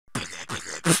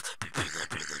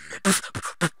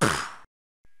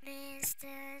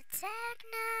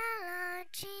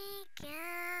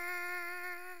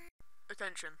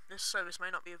mention, this service may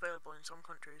not be available in some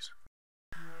countries.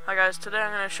 Hi guys, today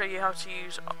I'm going to show you how to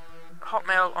use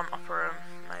Hotmail on Opera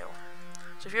Mail.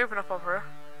 So if you open up Opera,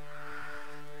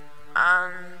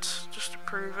 and just to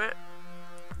prove it,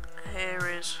 here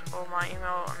is all my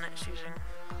email and it's using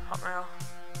Hotmail.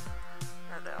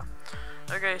 There they are.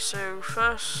 Okay, so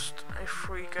first if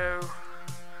we go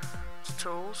to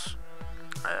Tools,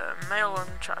 Mail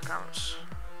and Chat Accounts,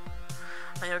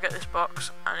 and you'll get this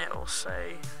box and it'll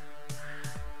say,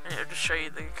 and it'll just show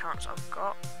you the accounts I've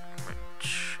got,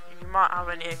 which you might have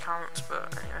any accounts,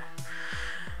 but anyway.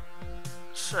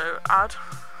 So add,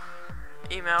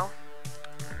 email,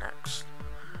 next,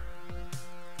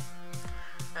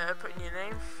 put in your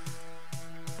name,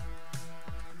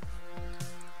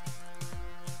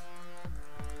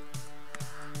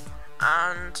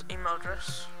 and email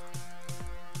address.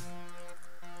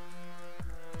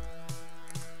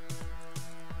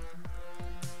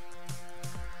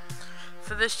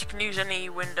 For this you can use any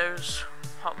Windows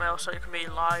Hotmail, so it can be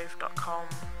live.com,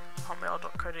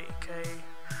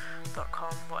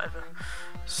 hotmail.co.uk.com, whatever.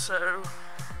 So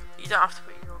you don't have to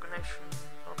put your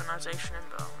organisation in,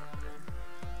 but I'm going to put it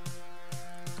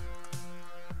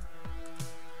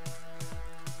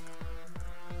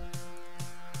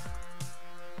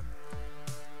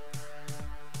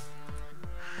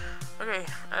in. Okay,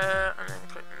 and then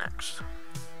click next.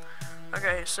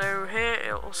 Okay, so here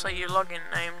it will say your login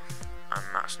name, and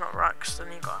that's not right because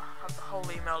then you've got to have the whole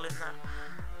email in there.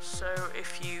 So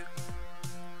if you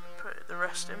put the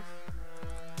rest in,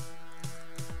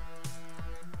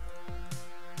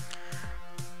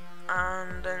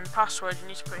 and then password, you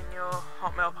need to put in your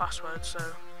Hotmail password,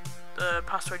 so the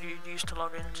password you use to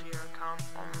log into your account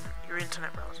on your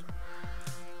internet browser.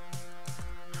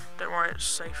 Don't worry, it's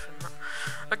safe and that.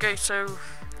 Okay, so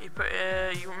you put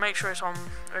you make sure it's on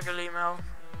regular email,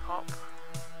 POP.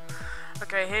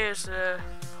 Okay, here's the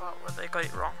part where they got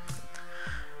it wrong.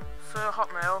 For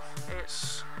Hotmail,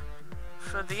 it's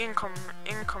for the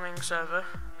incoming server.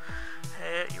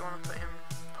 Here you want to put in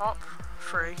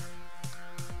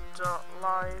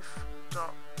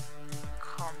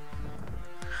POP3.live.com,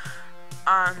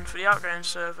 and for the outgoing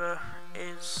server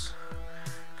is,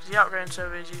 because the outgoing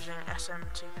server is using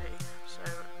SMTP, so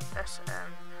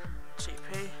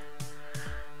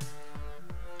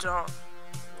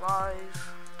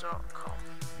SMTP.live.com.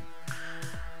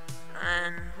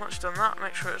 And once you've done that,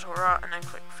 make sure it's alright and then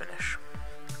click finish.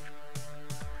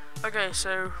 Okay,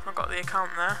 so I've got the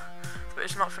account there, but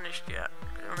it's not finished yet.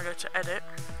 You want to go to edit.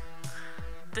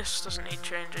 This doesn't need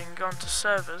changing. Go on to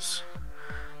servers,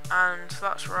 and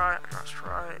that's right, and that's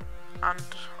right.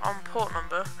 And on port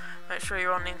number, make sure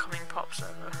you're on the incoming POP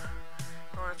server.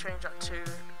 You want to change that to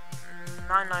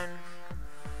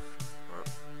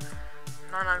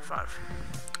 995.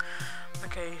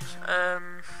 Okay,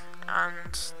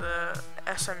 and the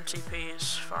SMTP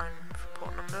is fine for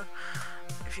port number.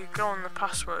 If you go on the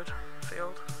password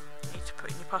field, you need to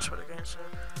put in your password again, so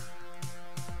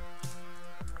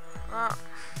that,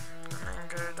 and then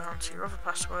go down to your other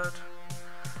password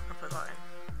and put that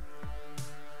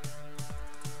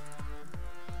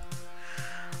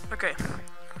in. Okay,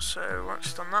 so once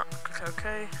you've done that, click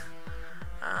OK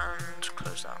and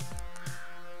close that.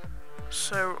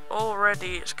 So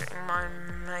already it's getting my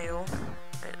mail.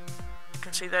 You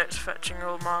can see there it's fetching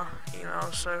all my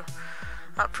emails, so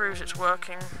that proves it's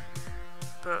working.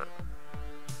 But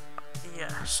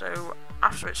yeah, so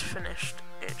after it's finished,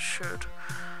 it should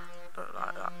look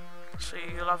like that. So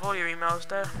you'll have all your emails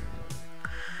there,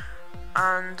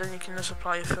 and then you can just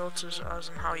apply your filters as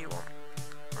and how you want.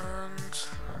 And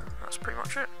that's pretty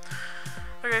much it.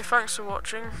 Okay, thanks for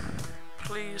watching.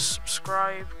 Please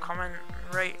subscribe, comment,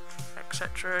 rate,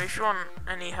 etc. If you want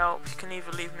any help, you can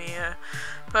either leave me a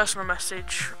personal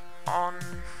message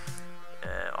on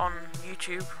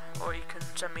YouTube, or you can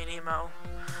send me an email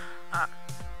at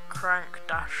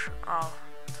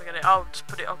forget it. I'll just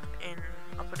put it up in.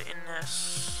 I'll put it in the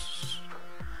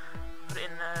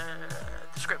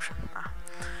description.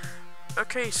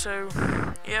 Okay, so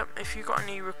yep. If you got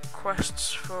any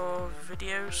requests for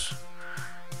videos,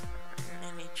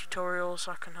 any tutorials,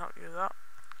 I can help you with that.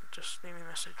 Just leave me a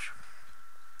message.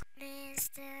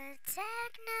 Mr.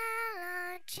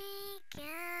 Technology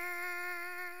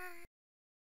Guy.